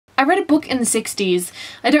I read a book in the 60s.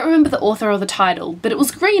 I don't remember the author or the title, but it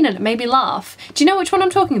was green and it made me laugh. Do you know which one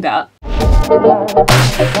I'm talking about?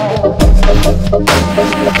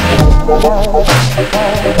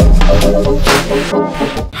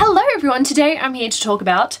 Hello everyone, today I'm here to talk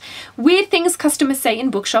about weird things customers say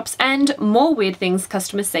in bookshops and more weird things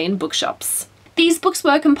customers say in bookshops. These books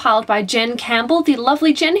were compiled by Campbell, the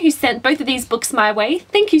lovely Jen who sent both of these books my way.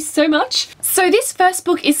 Thank you so much. So this first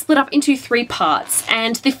book is split up into 3 parts,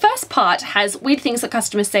 and the first part has weird things that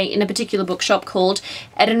customers say in a particular bookshop called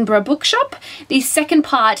Edinburgh Bookshop. The second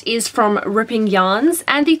part is from Ripping Yarns,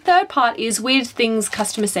 and the third part is weird things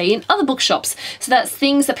customers say in other bookshops. So that's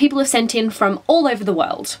things that people have sent in from all over the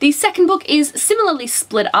world. The second book is similarly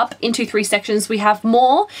split up into 3 sections. We have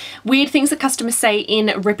more weird things that customers say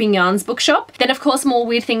in Ripping Yarns bookshop. Then of course more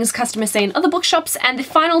weird things customers say in other bookshops, and the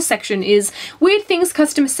final section is weird things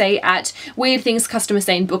customers say at weird things customers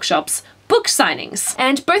say in bookshops book signings.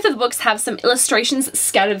 And both of the books have some illustrations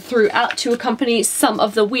scattered throughout to accompany some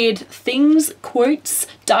of the weird things, quotes,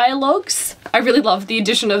 dialogues. I really love the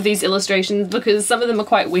addition of these illustrations because some of them are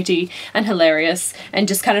quite witty and hilarious and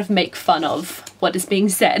just kind of make fun of what is being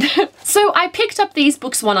said. So I picked up these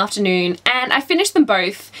books one afternoon and I finished them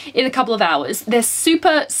both in a couple of hours. They're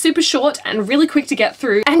super short and really quick to get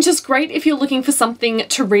through, and just great if you're looking for something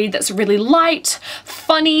to read that's really light,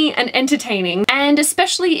 funny and entertaining. And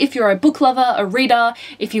especially if you're a book lover, a reader,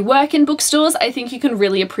 if you work in bookstores, I think you can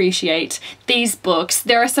really appreciate these books.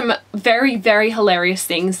 There are some very hilarious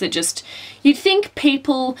things that just you'd think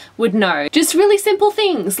people would know. Just really simple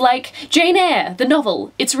things like Jane Eyre, the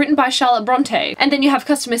novel. It's written by Charlotte Bronte. And then you have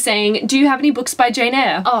customers saying, do you have any books by Jane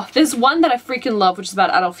Eyre? Oh, there's one that I freaking love, which is about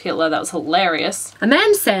Adolf Hitler. That was hilarious. A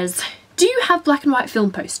man says, do you have black and white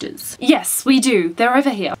film posters? Yes, we do. They're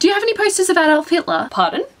over here. Do you have any posters of Adolf Hitler?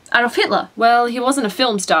 Pardon? Adolf Hitler? Well, he wasn't a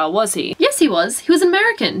film star, was he? Yes, he was. He was an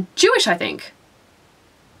American. Jewish, I think.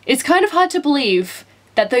 It's kind of hard to believe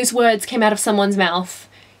that those words came out of someone's mouth.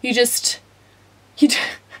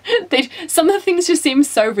 Some of the things just seem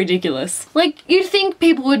so ridiculous. Like, you'd think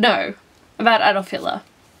people would know about Adolf Hitler.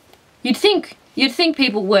 You'd think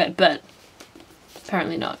people would, but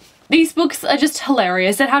apparently not. These books are just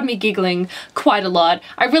hilarious. It had me giggling quite a lot.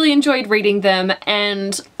 I really enjoyed reading them,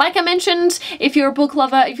 and like I mentioned, if you're a book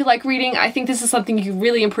lover, if you like reading, I think this is something you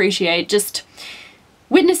really appreciate. Just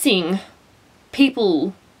witnessing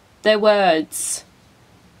people, their words,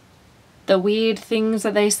 the weird things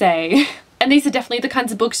that they say. And these are definitely the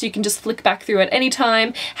kinds of books you can just flick back through at any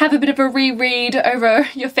time, have a bit of a reread over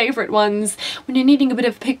your favourite ones when you're needing a bit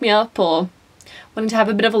of a pick-me-up or wanting to have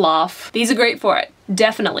a bit of a laugh. These are great for it,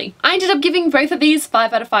 definitely. I ended up giving both of these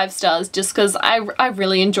 5 out of 5 stars just because I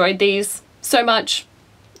really enjoyed these so much.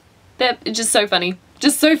 They're just so funny.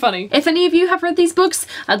 Just so funny. If any of you have read these books,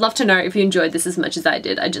 I'd love to know if you enjoyed this as much as I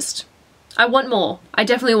did. I want more. I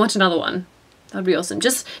definitely want another one. That'd be awesome.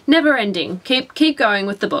 Just never ending. Keep going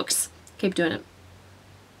with the books. Keep doing it.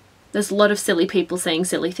 There's a lot of silly people saying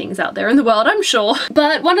silly things out there in the world, I'm sure.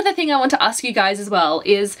 But one other thing I want to ask you guys as well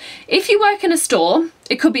is, if you work in a store,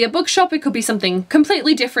 it could be a bookshop, it could be something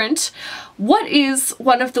completely different, what is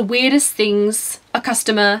one of the weirdest things a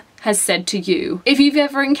customer has said to you? If you've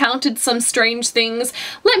ever encountered some strange things,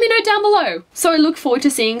 let me know down below. So I look forward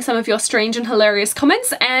to seeing some of your strange and hilarious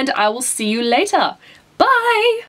comments, and I will see you later. Bye!